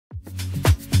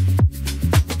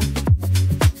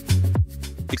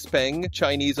XPENG,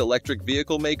 Chinese electric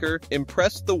vehicle maker,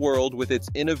 impressed the world with its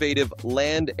innovative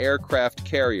land aircraft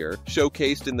carrier,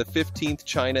 showcased in the 15th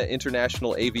China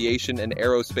International Aviation and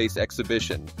Aerospace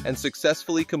Exhibition, and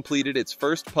successfully completed its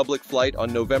first public flight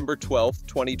on November 12,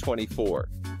 2024.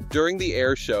 During the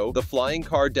air show, the flying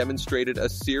car demonstrated a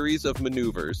series of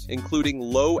maneuvers, including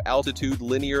low-altitude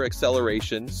linear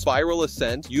acceleration, spiral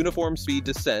ascent, uniform speed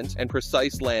descent, and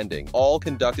precise landing, all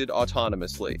conducted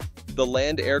autonomously. The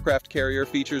land aircraft carrier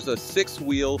features a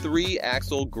 6-wheel,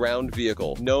 3-axle ground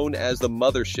vehicle known as the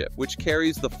mothership, which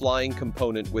carries the flying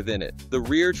component within it. The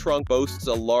rear trunk boasts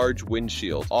a large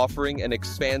windshield, offering an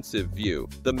expansive view.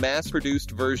 The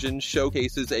mass-produced version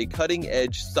showcases a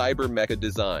cutting-edge cyber-mecha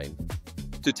design.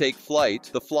 To take flight,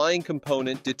 the flying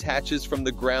component detaches from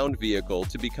the ground vehicle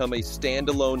to become a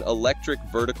standalone electric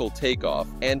vertical takeoff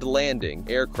and landing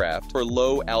aircraft for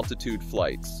low-altitude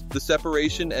flights. The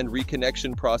separation and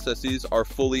reconnection processes are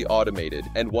fully automated,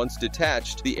 and once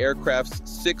detached, the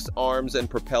aircraft's 6 arms and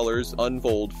propellers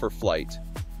unfold for flight.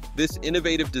 This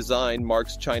innovative design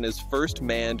marks China's first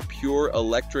manned pure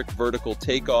electric vertical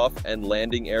takeoff and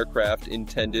landing aircraft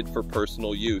intended for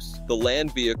personal use. The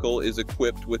land vehicle is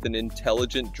equipped with an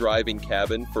intelligent driving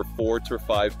cabin for 4 to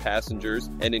 5 passengers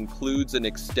and includes an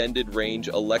extended-range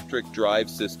electric drive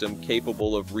system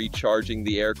capable of recharging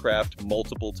the aircraft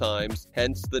multiple times,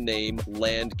 hence the name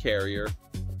land carrier.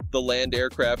 The land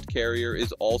aircraft carrier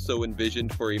is also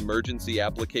envisioned for emergency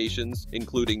applications,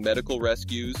 including medical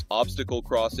rescues, obstacle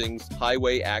crossings,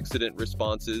 highway accident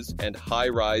responses, and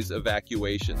high-rise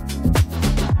evacuations.